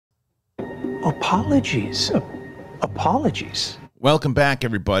Apologies. Apologies. Welcome back,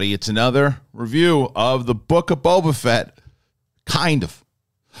 everybody. It's another review of the Book of Boba Fett. Kind of.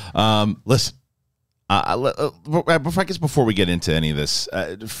 Listen. Before we get into any of this,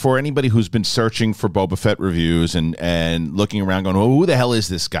 for anybody who's been searching for Boba Fett reviews and looking around going, oh, who the hell is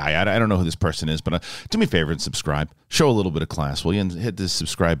this guy? I don't know who this person is, but do me a favor and subscribe. Show a little bit of class, will you? And hit the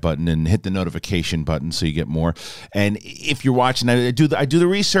subscribe button and hit the notification button so you get more. And if you're watching, I do the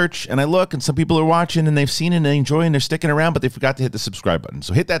research and I look, and some people are watching and they've seen it and they enjoy it and they're sticking around, but they forgot to hit the subscribe button.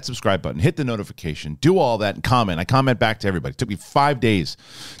 So hit that subscribe button, hit the notification, do all that, and comment. I comment back to everybody. It took me 5 days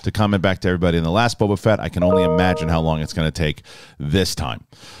to comment back to everybody. In the last Boba Fett, I can only imagine how long it's going to take this time.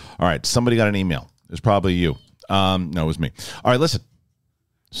 All right, somebody got an email. It was probably you. No, it was me. All right, listen.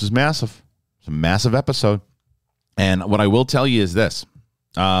 This is massive. It's a massive episode. And what I will tell you is this.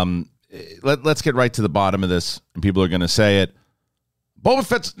 Let's get right to the bottom of this. And people are going to say it. Boba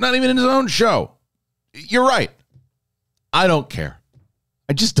Fett's not even in his own show. You're right. I don't care.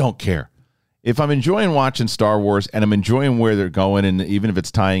 I just don't care. If I'm enjoying watching Star Wars and I'm enjoying where they're going, and even if it's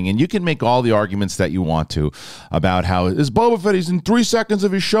tying in, you can make all the arguments that you want to about how is Boba Fett, he's in 3 seconds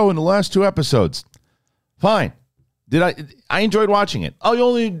of his show in the last 2 episodes. Fine. I enjoyed watching it. Oh, you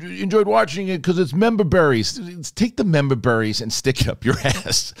only enjoyed watching it because it's member berries. Take the member berries and stick it up your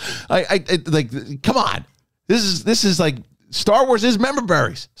ass. Like, come on. This is like Star Wars is member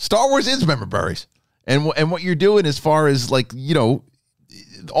berries. Star Wars is member berries. And what you're doing as far as, like, you know,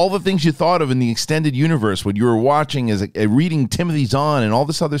 all the things you thought of in the extended universe when you were watching as reading Timothy Zahn and all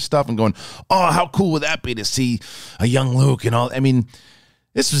this other stuff and going, oh, how cool would that be to see a young Luke and all. I mean,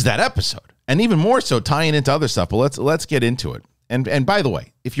 this was that episode. And even more so tying into other stuff. But let's get into it. And by the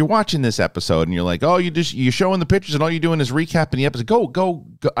way, if you're watching this episode and you're like, oh, you're showing the pictures and all you're doing is recapping the episode, go.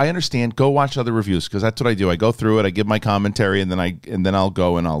 I understand. Go watch other reviews, because that's what I do. I go through it, I give my commentary, and then I'll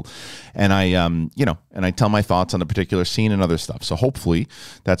go and I tell my thoughts on a particular scene and other stuff. So hopefully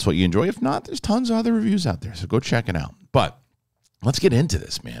that's what you enjoy. If not, there's tons of other reviews out there. So go check it out. But let's get into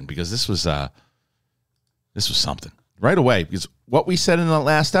this, man, because this was something right away. Because what we said in the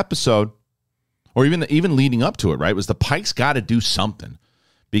last episode, or even leading up to it, right, was the Pikes got to do something.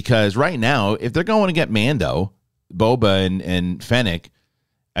 Because right now, if they're going to get Mando, Boba, and Fennec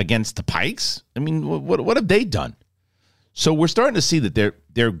against the Pikes, I mean, what have they done? So we're starting to see that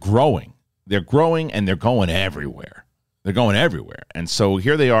they're growing. They're growing, and they're going everywhere. They're going everywhere. And so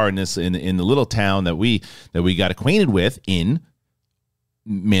here they are in the little town that we got acquainted with in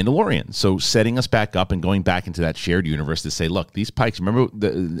Mandalorian. So setting us back up and going back into that shared universe to say, look, these Pikes, remember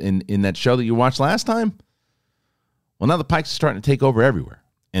in that show that you watched last time? Well, now the Pikes are starting to take over everywhere,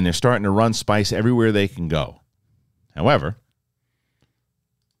 and they're starting to run spice everywhere they can go. However,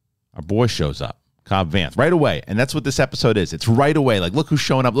 our boy shows up, Cobb Vanth, right away. And that's what this episode is. It's right away. Like, look who's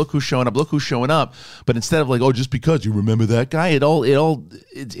showing up, look who's showing up, look who's showing up. But instead of like, oh, just because you remember that guy,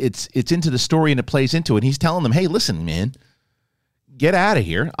 it's into the story and it plays into it. And he's telling them, hey, listen, man, get out of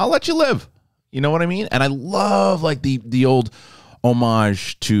here. I'll let you live. You know what I mean? And I love like the old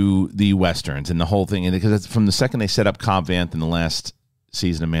homage to the Westerns and the whole thing. And because from the second they set up Cobb Vanth in the last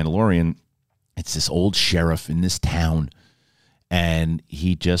season of Mandalorian, it's this old sheriff in this town. And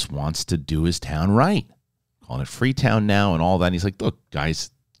he just wants to do his town right. Calling it Freetown now and all that. And he's like, look, guys,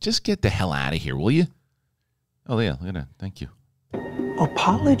 just get the hell out of here, will you? Oh, yeah, look at that. Thank you.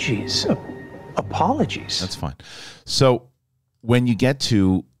 Apologies. Apologies. That's fine. So when you get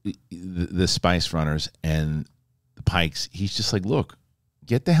to the Spice Runners and the Pikes, he's just like, look,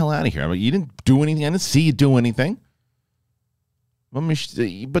 get the hell out of here. I mean, you didn't do anything. I didn't see you do anything.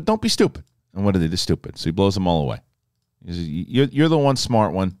 But don't be stupid. And what are they? They're stupid. So he blows them all away. You're the one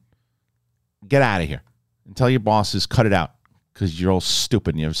smart one. Get out of here. And tell your bosses, cut it out, because you're all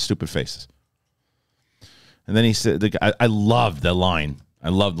stupid and you have stupid faces. And then he said, I love the line. I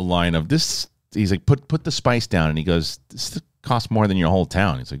love the line of this. He's like, put the spice down. And he goes, this costs more than your whole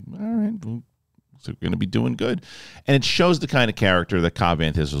town. He's like, all right, well, so we're going to be doing good. And it shows the kind of character that Cobb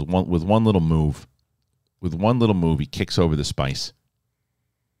Vanth is with one little move. With one little move, he kicks over the spice.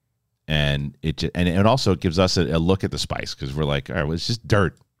 And it also gives us a look at the spice, because we're like, all right, well, it's just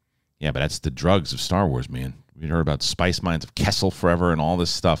dirt. Yeah, but that's the drugs of Star Wars, man. We heard about spice mines of Kessel forever and all this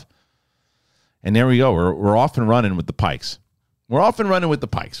stuff. And there we go. We're off and running with the Pikes. We're off and running with the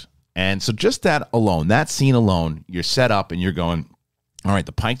Pikes. And so just that alone, that scene alone, you're set up and you're going, all right,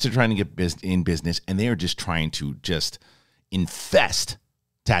 the Pikes are trying to get in business, and they are just trying to just infest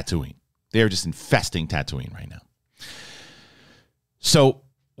Tatooine. They are just infesting Tatooine right now. So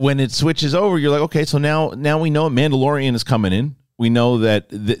when it switches over, you're like, okay, so now we know Mandalorian is coming in. We know that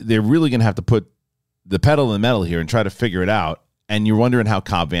they're really going to have to put the pedal in the metal here and try to figure it out. And you're wondering how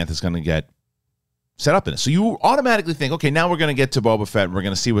Cobb Vanth is going to get set up in this. So you automatically think, okay, now we're going to get to Boba Fett and we're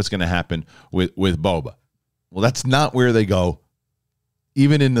going to see what's going to happen with Boba. Well, that's not where they go,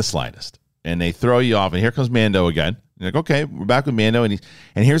 even in the slightest. And they throw you off, and here comes Mando again. You're like, okay, we're back with Mando, and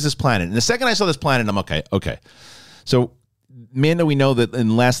here's this planet. And the second I saw this planet, I'm okay. So Mando, we know that, and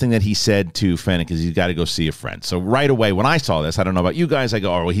the last thing that he said to Fennec is he's got to go see a friend. So right away, when I saw this, I don't know about you guys, I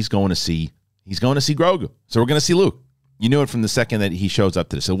go, oh, well, he's going to see Grogu. So we're going to see Luke. You knew it from the second that he shows up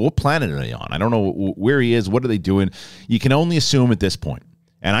to this. So what planet are they on? I don't know where he is. What are they doing? You can only assume at this point.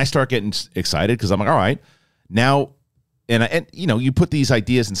 And I start getting excited because I'm like, all right, now, and you know, you put these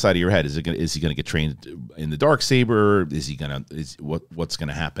ideas inside of your head. Is he going to get trained in the Darksaber? What's going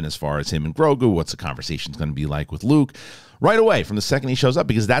to happen as far as him and Grogu? What's the conversation's going to be like with Luke? Right away from the second he shows up,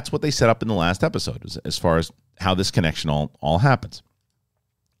 because that's what they set up in the last episode as far as how this connection all happens.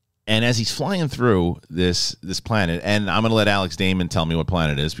 And as he's flying through this planet, and I'm going to let Alex Damon tell me what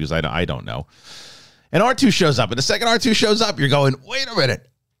planet it is because I don't know. And R2 shows up, and the second R2 shows up, you're going, wait a minute.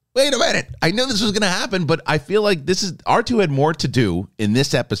 I knew this was going to happen, but I feel like R2 had more to do in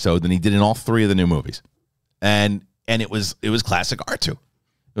this episode than he did in all three of the new movies. And it was classic R2. It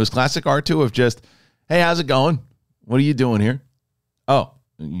was classic R2 of just, hey, how's it going? What are you doing here? Oh,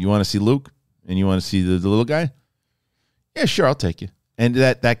 you want to see Luke? And you want to see the little guy? Yeah, sure, I'll take you. And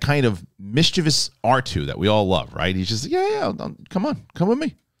that kind of mischievous R2 that we all love, right? He's just, yeah, come on, come with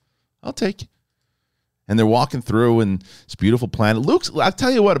me. I'll take you. And they're walking through and this beautiful planet. I'll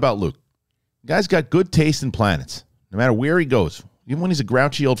tell you what about Luke. The guy's got good taste in planets. No matter where he goes, even when he's a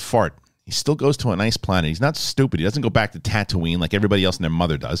grouchy old fart, he still goes to a nice planet. He's not stupid. He doesn't go back to Tatooine like everybody else and their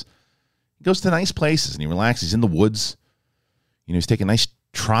mother does. He goes to nice places and he relaxes. He's in the woods. You know, he's taking nice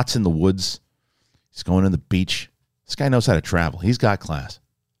trots in the woods. He's going to the beach. This guy knows how to travel. He's got class.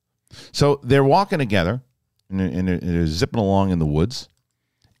 So they're walking together and they're zipping along in the woods.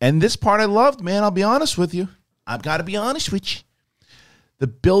 And this part I loved, man. I'll be honest with you. I've got to be honest with you. The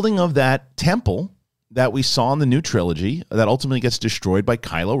building of that temple that we saw in the new trilogy that ultimately gets destroyed by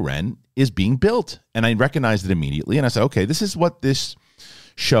Kylo Ren is being built. And I recognized it immediately. And I said, okay, this is what this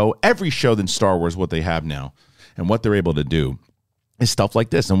show, every show in Star Wars, what they have now and what they're able to do is stuff like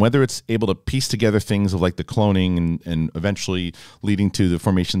this. And whether it's able to piece together things of like the cloning and eventually leading to the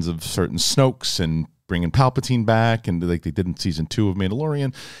formations of certain Snokes and bringing Palpatine back, and like they did in season 2 of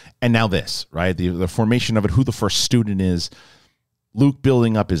Mandalorian, and now this, right? The formation of it, who the first student is, Luke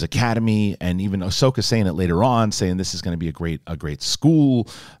building up his academy, and even Ahsoka saying it later on, saying this is going to be a great school,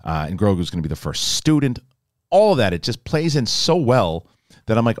 and Grogu's going to be the first student. All of that, it just plays in so well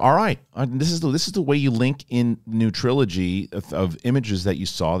that I'm like, all right, this is the way you link in the new trilogy of images that you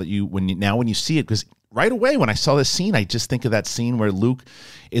saw that when you see it, because right away when I saw this scene, I just think of that scene where Luke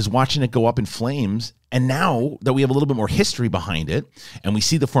is watching it go up in flames. And now that we have a little bit more history behind it, and we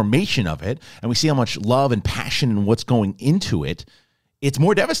see the formation of it, and we see how much love and passion and what's going into it, it's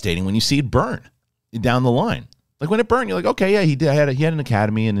more devastating when you see it burn down the line. Like when it burned, you're like, okay, yeah, he had an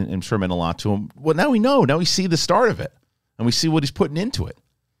academy, and I'm sure it meant a lot to him. Well, now we know. Now we see the start of it, and we see what he's putting into it.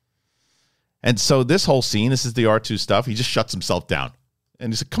 And so this whole scene, this is the R2 stuff. He just shuts himself down.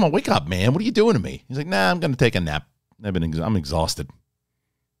 And he's like, come on, wake up, man. What are you doing to me? He's like, nah, I'm going to take a nap. I'm exhausted.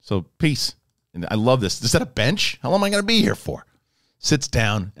 So peace. And I love this. Is that a bench? How long am I going to be here for? Sits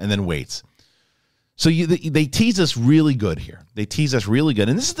down and then waits. So they tease us really good here. They tease us really good.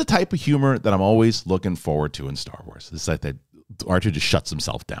 And this is the type of humor that I'm always looking forward to in Star Wars. It's like that R2 just shuts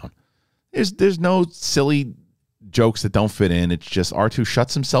himself down. There's no silly jokes that don't fit in. It's just R2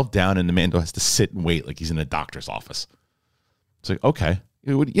 shuts himself down and the Mando has to sit and wait like he's in a doctor's office. It's like, okay.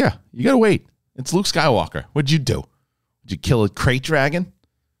 Yeah, you got to wait. It's Luke Skywalker. What'd you do? Did you kill a crate dragon?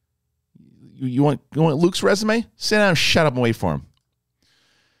 You want Luke's resume? Sit down, shut up, and wait for him.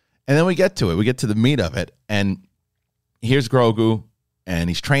 And then we get to it. We get to the meat of it. And here's Grogu, and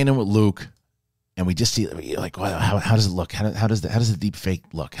he's training with Luke. And we just see, like, wow, how does it look? How does the deep fake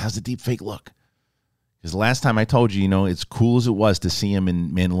look? How's the deep fake look? Because the last time I told you, as cool as it was to see him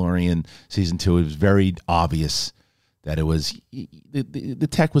in Mandalorian season 2, it was very obvious that it was the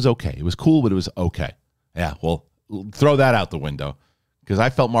tech was okay. It was cool, but it was okay. Yeah, well, throw that out the window because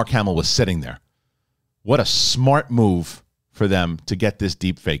I felt Mark Hamill was sitting there. What a smart move for them to get this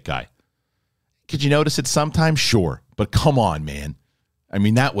deep fake guy. Could you notice it sometimes? Sure, but come on, man. I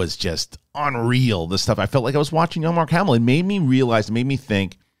mean, that was just unreal, the stuff. I felt like I was watching young Mark Hamill. It made me realize, it made me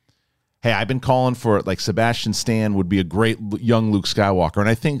think, hey, I've been calling for, like, Sebastian Stan would be a great young Luke Skywalker. And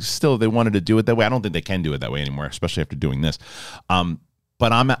I think still they wanted to do it that way. I don't think they can do it that way anymore, especially after doing this.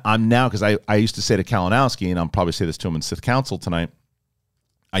 But I'm now, because I used to say to Kalinowski, and I'll probably say this to him in Sith Council tonight,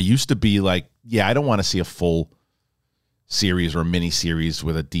 I used to be like, yeah, I don't want to see a full series or a mini series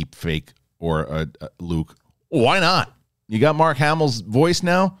with a deep fake or Luke. Why not? You got Mark Hamill's voice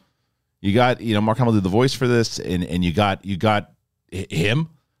now. You got, Mark Hamill did the voice for this, and you got him.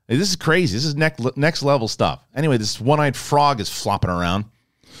 This is crazy. This is next level stuff. Anyway, this one-eyed frog is flopping around,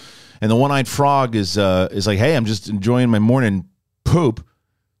 and the one-eyed frog is like, hey, I'm just enjoying my morning poop,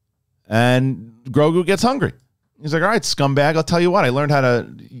 and Grogu gets hungry. He's like, all right, scumbag, I'll tell you what. I learned how to,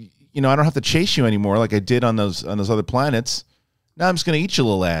 I don't have to chase you anymore like I did on those other planets. Now I'm just going to eat your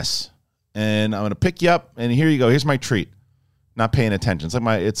little ass, and I'm going to pick you up, and here you go. Here's my treat. Not paying attention.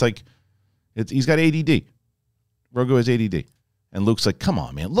 He's got ADD. Grogu has ADD. And Luke's like, come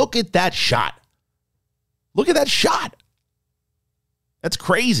on, man. Look at that shot. Look at that shot. That's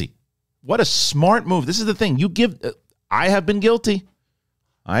crazy. What a smart move. This is the thing. I have been guilty.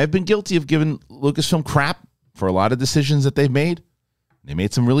 I have been guilty of giving Lucasfilm crap for a lot of decisions that they've made. They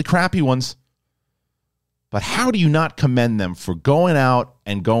made some really crappy ones. But how do you not commend them for going out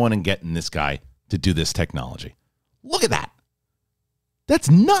and getting this guy to do this technology? Look at that. That's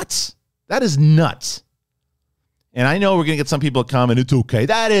nuts. That is nuts. And I know we're going to get some people to comment, it's okay.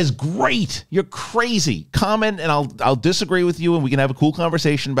 That is great. You're crazy. Comment, and I'll disagree with you, and we can have a cool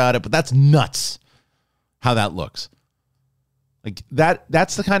conversation about it, but that's nuts how that looks. Like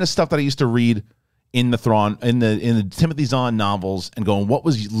that's the kind of stuff that I used to read in the Thrawn, in the Timothy Zahn novels, and going, what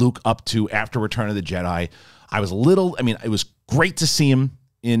was Luke up to after Return of the Jedi? It was great to see him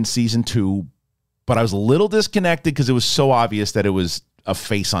in season 2, but I was a little disconnected because it was so obvious that it was a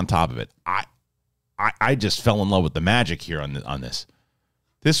face on top of it. I just fell in love with the magic here on this.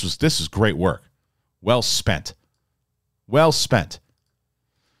 This was great work. Well spent. Well spent.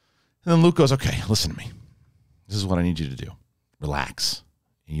 And then Luke goes, okay, listen to me. This is what I need you to do. Relax.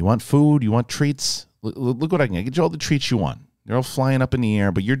 You want food? You want treats? Look what I can get. Get you all the treats you want. They're all flying up in the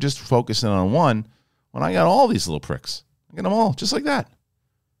air, but you're just focusing on one when I got all these little pricks. I got them all just like that.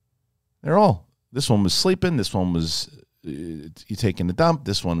 They're all. This one was sleeping. This one was you taking a dump.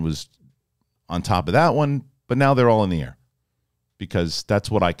 This one was on top of that one, but now they're all in the air because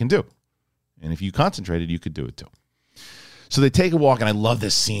that's what I can do. And if you concentrated, you could do it too. So they take a walk, and I love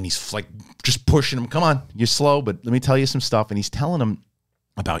this scene. He's like just pushing him. Come on, you're slow, but let me tell you some stuff. And he's telling him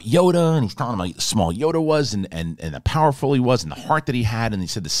about Yoda, and he's telling him how small Yoda was and how powerful he was and the heart that he had. And he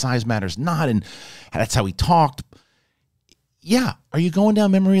said the size matters not, and that's how he talked. Yeah, are you going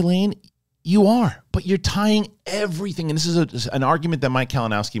down memory lane? You are, but you're tying everything. And this is an argument that Mike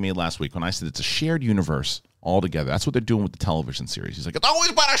Kalinowski made last week when I said it's a shared universe altogether. That's what they're doing with the television series. He's like, it's always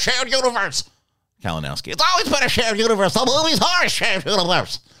been a shared universe. Kalinowski, it's always been a shared universe. The movies are a shared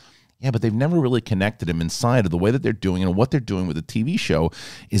universe. Yeah, but they've never really connected them inside of the way that they're doing, and what they're doing with the TV show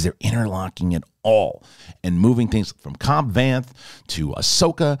is they're interlocking it all and moving things from Cobb Vanth to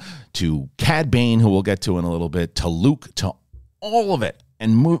Ahsoka to Cad Bane, who we'll get to in a little bit, to Luke, to all of it.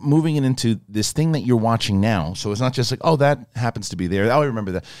 And moving it into this thing that you're watching now. So it's not just like, oh, that happens to be there. Oh, I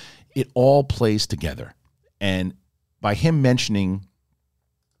remember that. It all plays together. And by him mentioning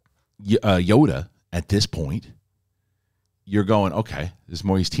Yoda at this point, you're going, okay, there's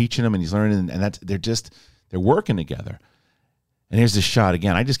more. He's teaching him and he's learning. And they're working together. And here's this shot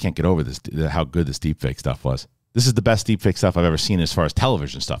again. I just can't get over this, how good this deepfake stuff was. This is the best deepfake stuff I've ever seen as far as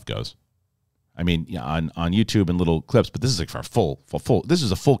television stuff goes. I mean, yeah, on YouTube and little clips, but this is like for full. This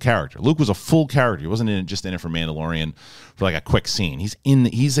is a full character. Luke was a full character. He wasn't just in it for Mandalorian for like a quick scene.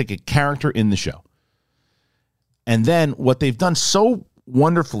 He's like a character in the show. And then what they've done so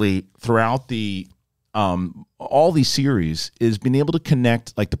wonderfully throughout the all these series is being able to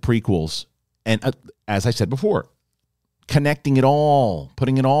connect like the prequels, and as I said before, connecting it all,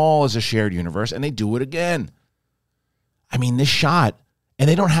 putting it all as a shared universe, and they do it again. I mean, this shot. And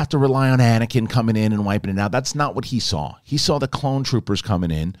they don't have to rely on Anakin coming in and wiping it out. That's not what he saw. He saw the clone troopers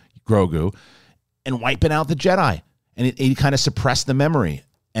coming in, Grogu, and wiping out the Jedi. And it kind of suppressed the memory.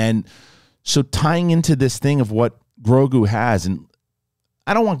 And so tying into this thing of what Grogu has, and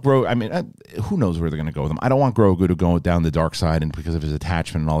I don't want Grogu, who knows where they're going to go with him. I don't want Grogu to go down the dark side and because of his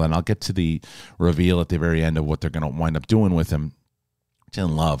attachment and all that. And I'll get to the reveal at the very end of what they're going to wind up doing with him. It's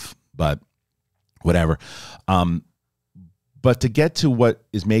in love, but whatever. But to get to what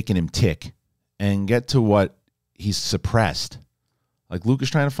is making him tick and get to what he's suppressed, like Luke is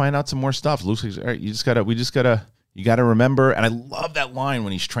trying to find out some more stuff. Luke's like, all right, you gotta remember. And I love that line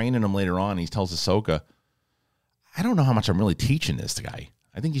when he's training him later on. He tells Ahsoka, I don't know how much I'm really teaching this guy.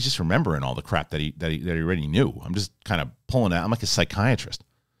 I think he's just remembering all the crap that he already knew. I'm just kind of pulling it out. I'm like a psychiatrist.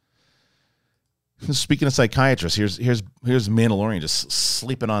 Speaking of psychiatrists, here's Mandalorian just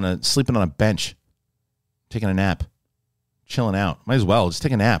sleeping on a bench, taking a nap. Chilling out. Might as well. Just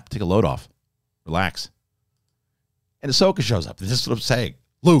take a nap. Take a load off. Relax. And Ahsoka shows up. This is what I'm saying.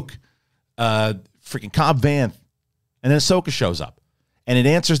 Luke, freaking Cobb Vanth, and then Ahsoka shows up. And it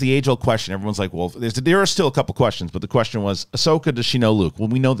answers the age-old question. Everyone's like, well, there are still a couple questions, but the question was, Ahsoka, does she know Luke? Well,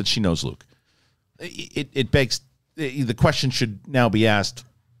 we know that she knows Luke. It begs, the question should now be asked,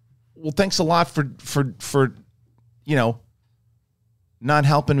 well, thanks a lot for not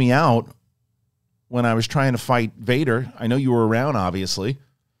helping me out when I was trying to fight Vader. I know you were around, obviously.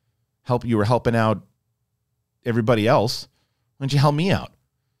 You were helping out everybody else. Why didn't you help me out?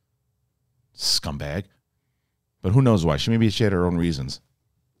 Scumbag. But who knows why? Maybe she had her own reasons.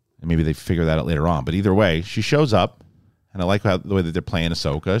 And maybe they figure that out later on. But either way, she shows up. And I like the way that they're playing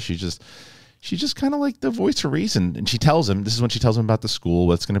Ahsoka. She's just kind of like the voice of reason. And she tells him, this is when she tells him about the school,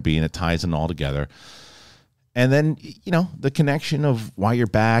 what it's going to be, and it ties it all together. And then, the connection of why you're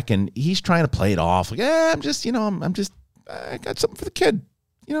back. And he's trying to play it off. Like, I got something for the kid.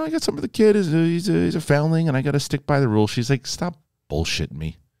 I got something for the kid. He's a foundling, and I got to stick by the rules. She's like, stop bullshitting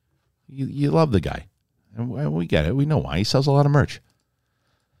me. You love the guy. And we get it. We know why. He sells a lot of merch.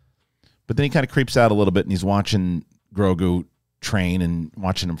 But then he kind of creeps out a little bit, and he's watching Grogu train and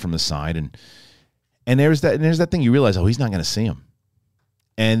watching him from the side. And there's that thing you realize, he's not going to see him.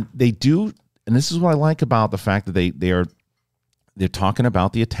 And they do, and this is what I like about the fact that they're talking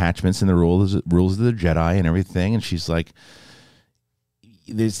about the attachments and the rules of the Jedi and everything. And she's like,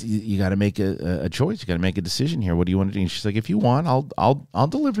 you got to make a choice. You got to make a decision here. What do you want to do? And she's like, if you want, I'll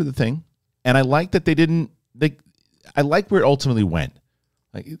deliver the thing. And I like that I like where it ultimately went.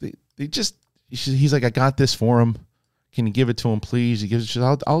 Like he's like, I got this for him. Can you give it to him, please? He gives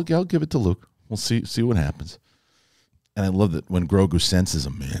it. I'll give it to Luke. We'll see what happens. And I love that when Grogu senses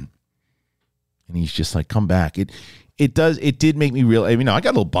him, man, and he's just like, come back. It did make me real. I got a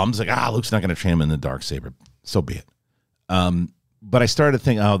little bums like, Luke's not going to train him in the Darksaber. So be it. But I started to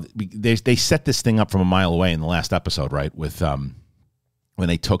think, they set this thing up from a mile away in the last episode, right? With when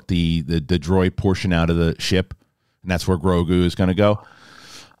they took the droid portion out of the ship, and that's where Grogu is going to go.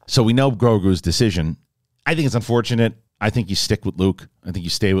 So we know Grogu's decision. I think it's unfortunate. I think you stick with Luke. I think you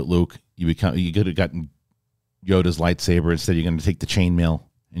stay with Luke. You could have gotten Yoda's lightsaber. Instead, you're going to take the chainmail,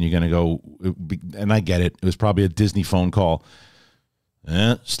 and you're going to go. And I get it. It was probably a Disney phone call.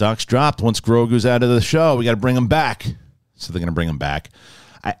 Stock's dropped once Grogu's out of the show. We got to bring him back. So they're going to bring him back.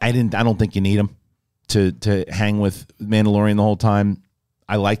 I don't think you need him to hang with Mandalorian the whole time.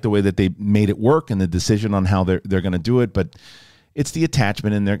 I like the way that they made it work and the decision on how they're going to do it, but it's the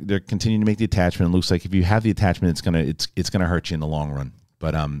attachment, and they're continuing to make the attachment. It looks like if you have the attachment, it's gonna hurt you in the long run.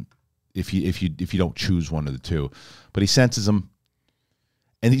 But if you don't choose one of the two, but he senses them,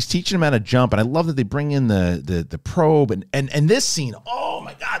 and he's teaching him how to jump. And I love that they bring in the probe and this scene. Oh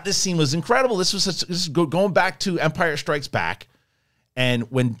my God, this scene was incredible. This is going back to Empire Strikes Back, and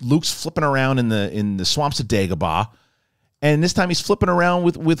when Luke's flipping around in the swamps of Dagobah. And this time he's flipping around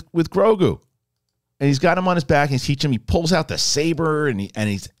with Grogu, and he's got him on his back. And he's teaching him. He pulls out the saber, and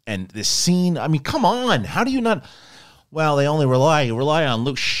this scene. I mean, come on! How do you not? Well, they only rely on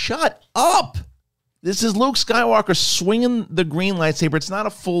Luke. Shut up! This is Luke Skywalker swinging the green lightsaber. It's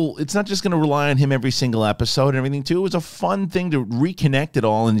not just going to rely on him every single episode and everything too. It was a fun thing to reconnect it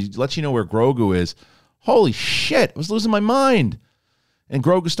all and let you know where Grogu is. Holy shit! I was losing my mind. And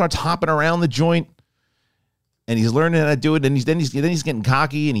Grogu starts hopping around the joint. And he's learning how to do it, and then he's getting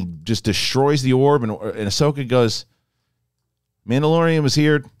cocky, and he just destroys the orb. And Ahsoka goes, "Mandalorian was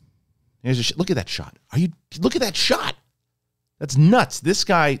here. Look at that shot. Look at that shot? That's nuts. This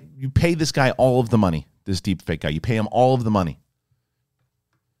guy, you pay this guy all of the money. This deep fake guy, you pay him all of the money.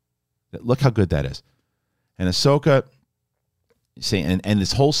 Look how good that is." And Ahsoka saying, and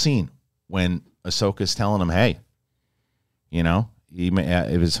this whole scene when Ahsoka's telling him, "Hey, he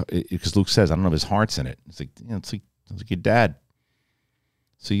may, because Luke says, I don't know if his heart's in it." It's like, it's like your dad.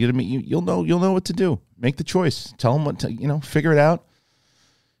 So you'll know what to do. Make the choice. Tell him what to, figure it out.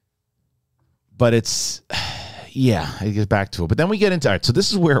 But it's, it gets back to it. But then we get into, all right, so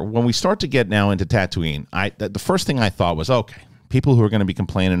this is where, when we start to get now into Tatooine, the first thing I thought was, okay, people who are going to be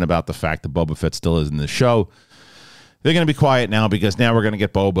complaining about the fact that Boba Fett still is in the show, they're going to be quiet now because now we're going to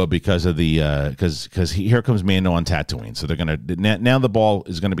get Boba because of the because here comes Mando on Tatooine. So they're going to now the ball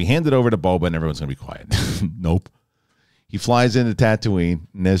is going to be handed over to Boba and everyone's going to be quiet. Nope. He flies into Tatooine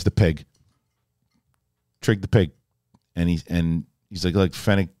and there's the pig, Trig the pig, and he's like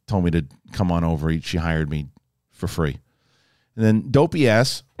Fennec told me to come on over. She hired me for free, and then dopey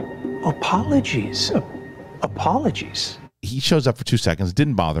ass. Apologies. He shows up for 2 seconds.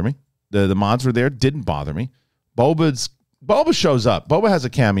 Didn't bother me. The mods were there. Didn't bother me. Boba shows up. Boba has a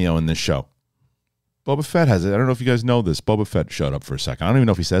cameo in this show. Boba Fett has it. I don't know if you guys know this. Boba Fett showed up for a second. I don't even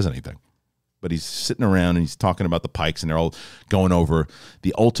know if he says anything. But he's sitting around and he's talking about the Pikes, and they're all going over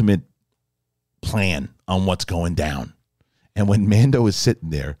the ultimate plan on what's going down. And when Mando is sitting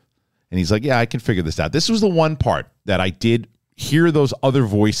there and he's like, yeah, I can figure this out. This was the one part that I did hear those other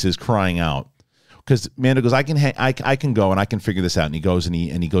voices crying out. Because Mando goes, I can go and I can figure this out. And he goes and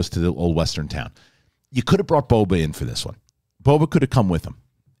he goes to the old Western town. You could have brought Boba in for this one. Boba could have come with him.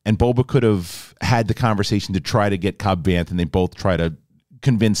 And Boba could have had the conversation to try to get Cobb Vanth, and they both try to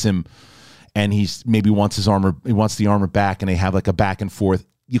convince him. And he's maybe wants his armor, he wants the armor back, and they have like a back and forth.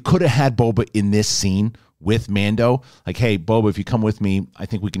 You could have had Boba in this scene with Mando. Like, hey, Boba, if you come with me, I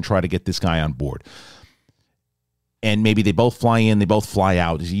think we can try to get this guy on board. And maybe they both fly in, they both fly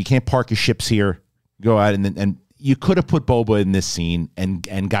out. You can't park your ships here. Go out and you could have put Boba in this scene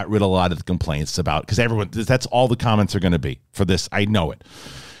and got rid of a lot of the complaints about, because everyone, that's all the comments are going to be for this. I know it.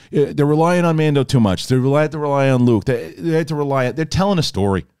 They're relying on Mando too much. They have to rely on Luke. They have to rely. They're telling a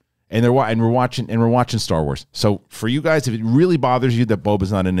story, and we're watching Star Wars. So for you guys, if it really bothers you that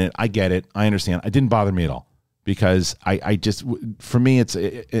Boba's not in it, I get it. I understand. It didn't bother me at all, because I just, for me,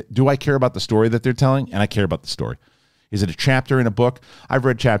 do I care about the story that they're telling? And I care about the story. Is it a chapter in a book? I've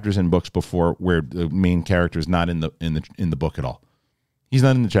read chapters in books before where the main character is not in the book at all. He's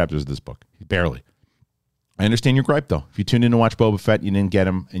not in the chapters of this book. Barely. I understand your gripe, though. If you tuned in to watch Boba Fett, you didn't get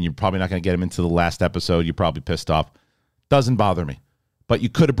him, and you're probably not going to get him into the last episode. You're probably pissed off. Doesn't bother me. But you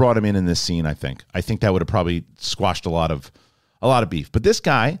could have brought him in this scene, I think. I think that would have probably squashed a lot of beef. But this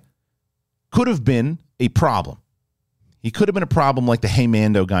guy could have been a problem. He could have been a problem like the Hey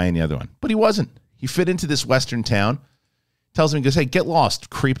Mando guy in the other one. But he wasn't. He fit into this Western town. Tells him, he goes, hey, get lost,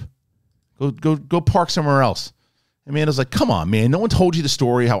 creep. Go park somewhere else. And Mando's like, come on, man. No one told you the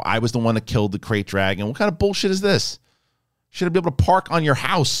story how I was the one that killed the crate dragon. What kind of bullshit is this? Should I be able to park on your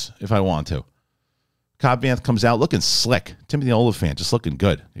house if I want to? Cobb Vanth comes out looking slick. Timothy Oliphant just looking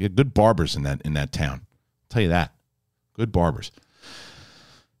good. You get good barbers in that town. I'll tell you that. Good barbers.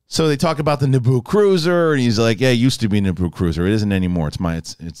 So they talk about the Naboo cruiser, and he's like, yeah, it used to be a Naboo cruiser. It isn't anymore.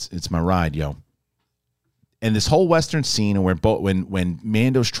 It's my ride, yo. And this whole Western scene where when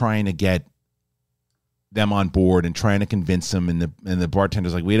Mando's trying to get them on board and trying to convince them, and the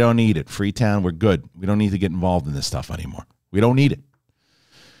bartender's like, we don't need it. Freetown, we're good. We don't need to get involved in this stuff anymore. We don't need it.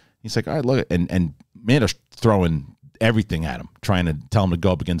 He's like, all right, look, and Mando's throwing everything at him, trying to tell him to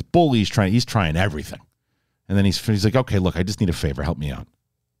go up against bullies. He's trying everything. And then he's like, okay, look, I just need a favor. Help me out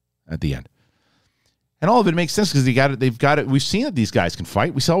at the end. And all of it makes sense because they've got it. We've seen that these guys can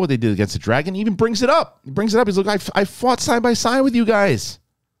fight. We saw what they did against the dragon. He even brings it up. He's like, I fought side by side with you guys.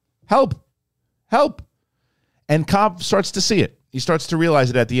 Help. And Cobb starts to see it. He starts to realize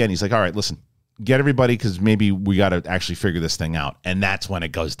it at the end. He's like, all right, listen, get everybody, because maybe we got to actually figure this thing out. And that's when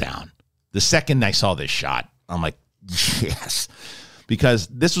it goes down. The second I saw this shot, I'm like, yes. Because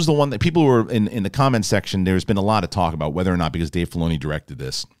this was the one that people were in the comment section. There's been a lot of talk about whether or not, because Dave Filoni directed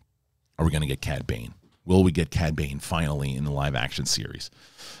this, are we going to get Cad Bane? Will we get Cad Bane finally in the live action series?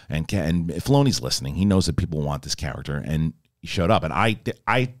 And Filoni's listening. He knows that people want this character, and he showed up. And I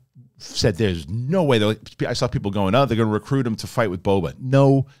said there's no way. I saw people going, oh, they're going to recruit him to fight with Boba.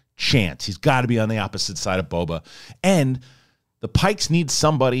 No chance. He's got to be on the opposite side of Boba. And the Pikes need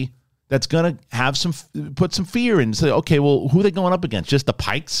somebody that's going to have put some fear in and say, okay, well, who are they going up against? Just the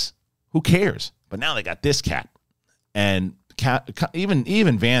Pikes? Who cares? But now they got this cat. And even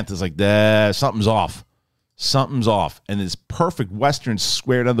Vanth is like, something's off. Something's off. And this perfect Western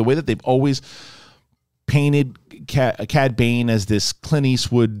squared on the way that they've always painted Cad Bane as this Clint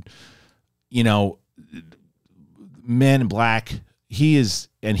Eastwood, man in black. He's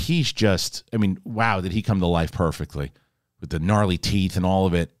just, wow, did he come to life perfectly with the gnarly teeth and all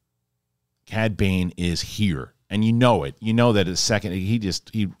of it. Cad Bane is here. And you know it. You know that a second,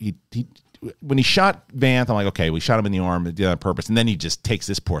 when he shot Vanth, I'm like, okay, we shot him in the arm, did that on purpose. And then he just takes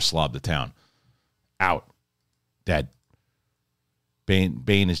this poor slob to town. Out. Dead.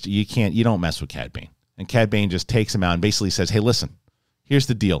 Bane is, you don't mess with Cad Bane. And Cad Bane just takes him out and basically says, hey, listen, here's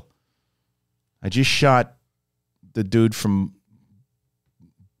the deal. I just shot the dude from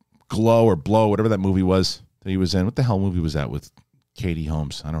Glow or Blow, whatever that movie was that he was in. What the hell movie was that with Katie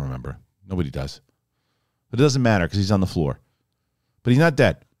Holmes? I don't remember. Nobody does. But it doesn't matter because he's on the floor. But he's not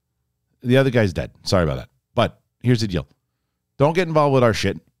dead. The other guy's dead. Sorry about that. But here's the deal. Don't get involved with our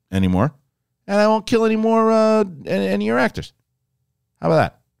shit anymore. And I won't kill any more any of your actors. How about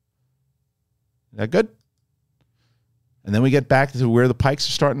that? Is that good? And then we get back to where the Pikes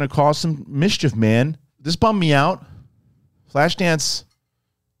are starting to cause some mischief, man. This bummed me out. Flashdance.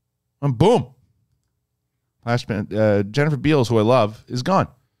 And boom. Jennifer Beals, who I love, is gone.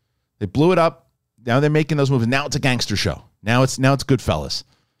 They blew it up. Now they're making those movies. Now it's a gangster show. Now it's Goodfellas.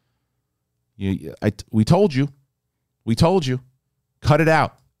 We told you. We told you. Cut it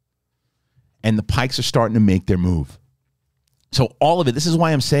out. and the Pikes are starting to make their move. So all of it, this is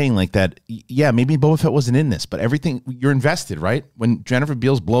why I'm saying like that, yeah, maybe Boba Fett wasn't in this, but everything, you're invested, right? When Jennifer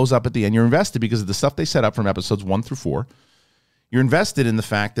Beals blows up at the end, you're invested because of the stuff they set up from episodes 1 through 4. You're invested in the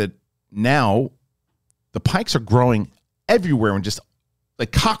fact that now the Pikes are growing everywhere and just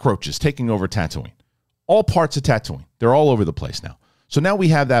like cockroaches taking over Tatooine. All parts of Tatooine. They're all over the place now. So now we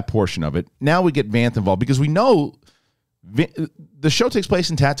have that portion of it. Now we get Vanth involved because we know the show takes place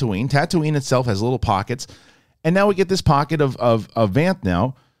in Tatooine. Tatooine itself has little pockets. And now we get this pocket of Vanth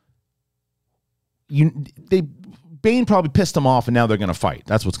now. Bane probably pissed them off, and now they're going to fight.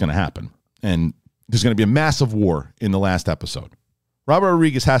 That's what's going to happen. And there's going to be a massive war in the last episode. Robert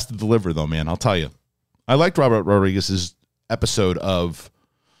Rodriguez has to deliver, though, man. I'll tell you. I liked Robert Rodriguez's episode of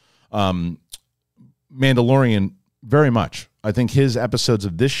Mandalorian very much. I think his episodes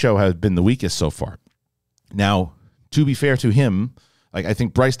of this show have been the weakest so far. Now, to be fair to him, like I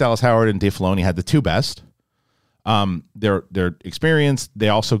think Bryce Dallas Howard and Dave Filoni had the two best. They're experienced. They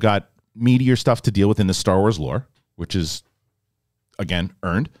also got meatier stuff to deal with in the Star Wars lore, which is, again,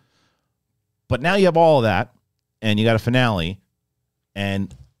 earned. But now you have all of that, and you got a finale.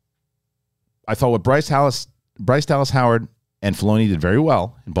 And I thought what Bryce Dallas Howard and Filoni did very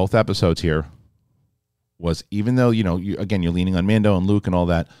well in both episodes here was, even though, you're leaning on Mando and Luke and all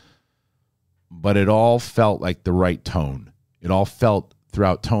that, but it all felt like the right tone. It all felt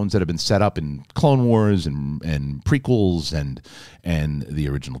throughout tones that have been set up in Clone Wars and prequels and the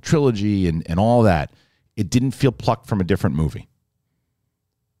original trilogy and all that. It didn't feel plucked from a different movie.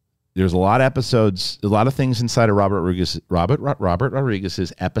 There's a lot of episodes, a lot of things inside of Robert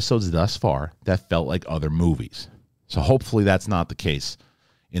Rodriguez's episodes thus far that felt like other movies. So hopefully that's not the case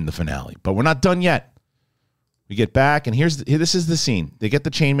in the finale. But we're not done yet. We get back, and this is the scene. They get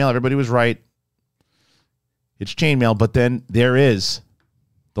the chainmail. Everybody was right. It's chainmail, but then there is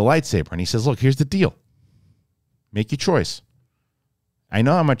the lightsaber, and he says, "Look, here's the deal. Make your choice. I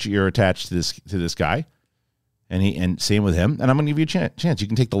know how much you're attached to this guy." And same with him. And I'm going to give you a chance. You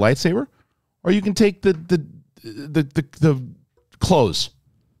can take the lightsaber, or you can take the clothes.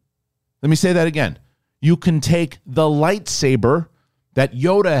 Let me say that again. You can take the lightsaber that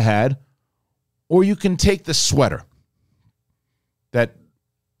Yoda had, or you can take the sweater that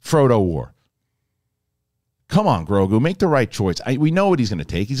Frodo wore. Come on, Grogu, make the right choice. We know what he's going to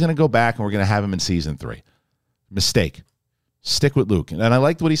take. He's going to go back, and we're going to have him in season 3. Mistake. Stick with Luke. And I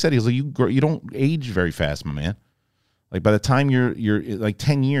liked what he said. He was like, you don't age very fast, my man. Like, by the time you're like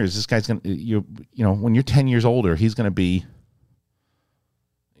 10 years, this guy's going to, when you're 10 years older, he's going to be,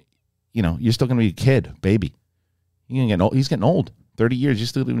 you're still going to be a kid, baby. You're going to get old. He's getting old. 30 years, you're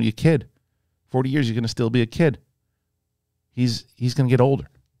still going to be a kid. 40 years, you're going to still be a kid. He's going to get older.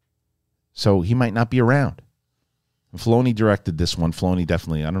 So he might not be around. Filoni directed this one. Filoni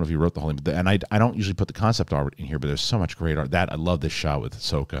definitely, I don't know if he wrote the whole thing, but, and I don't usually put the concept art in here, but there's so much great art. I love this shot with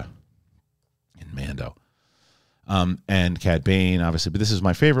Ahsoka and Mando. And Cad Bane, obviously, but this is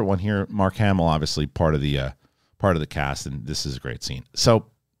my favorite one here. Mark Hamill, obviously, part of the cast, and this is a great scene. So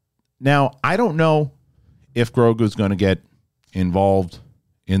now I don't know if Grogu's going to get involved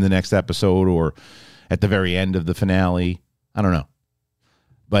in the next episode or at the very end of the finale. I don't know.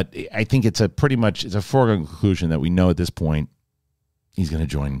 But I think it's a foregone conclusion that we know at this point he's going to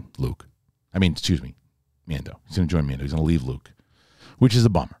join Luke. Mando. He's going to join Mando. He's going to leave Luke, which is a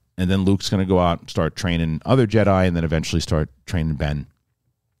bummer. And then Luke's going to go out and start training other Jedi and then eventually start training Ben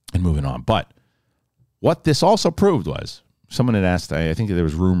and moving on. But what this also proved was, someone had asked, I think there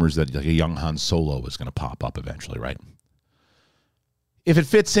was rumors that like a young Han Solo was going to pop up eventually, right? If it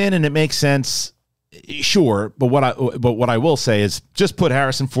fits in and it makes sense, sure, but what I will say is just put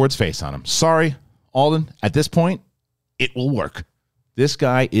Harrison Ford's face on him. Sorry, Alden. At this point, it will work. This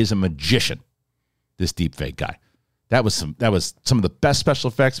guy is a magician. This deepfake guy. That was some of the best special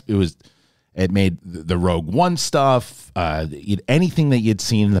effects. It made the Rogue One stuff. Anything that you'd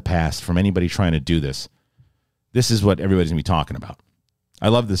seen in the past from anybody trying to do this. This is what everybody's gonna be talking about. I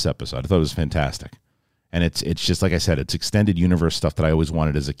love this episode. I thought it was fantastic. And it's just like I said, it's extended universe stuff that I always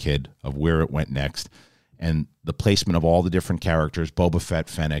wanted as a kid of where it went next. And the placement of all the different characters, Boba Fett,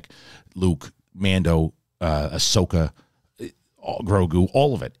 Fennec, Luke, Mando, Ahsoka, Grogu,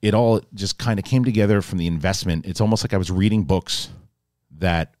 all of it. It all just kind of came together from the investment. It's almost like I was reading books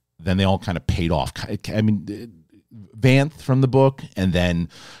that then they all kind of paid off. Vanth from the book and then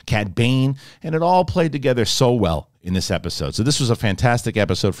Cad Bane, and it all played together so well in this episode. So this was a fantastic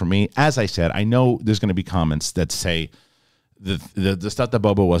episode for me. As I said, I know there's going to be comments that say the stuff that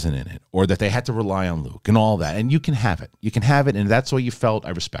Boba wasn't in it, or that they had to rely on Luke and all that. And you can have it. You can have it, and that's what you felt.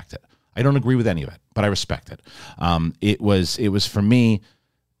 I respect it. I don't agree with any of it, but I respect it. It was for me,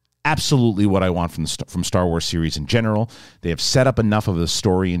 absolutely what I want from Star Wars series in general. They have set up enough of the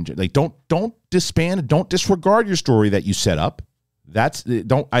story, and like don't disband, don't disregard your story that you set up. I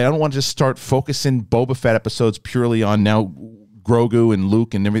don't want to just start focusing Boba Fett episodes purely on now Grogu and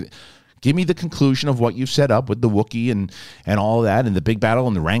Luke and everything. Give me the conclusion of what you've set up with the Wookiee and all of that, and the big battle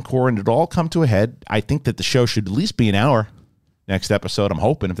and the Rancor, and it all come to a head. I think that the show should at least be an hour next episode. I'm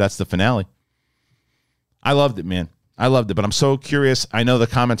hoping, if that's the finale. I loved it, man. I loved it, but I'm so curious. I know the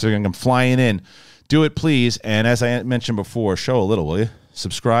comments are going to come flying in. Do it, please. And as I mentioned before, show a little, will you?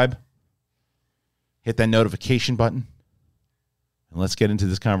 Subscribe. Hit that notification button. And let's get into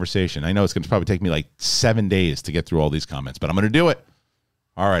this conversation. I know it's going to probably take me like 7 days to get through all these comments, but I'm going to do it.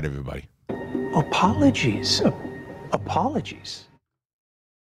 All right, everybody. Apologies. Apologies.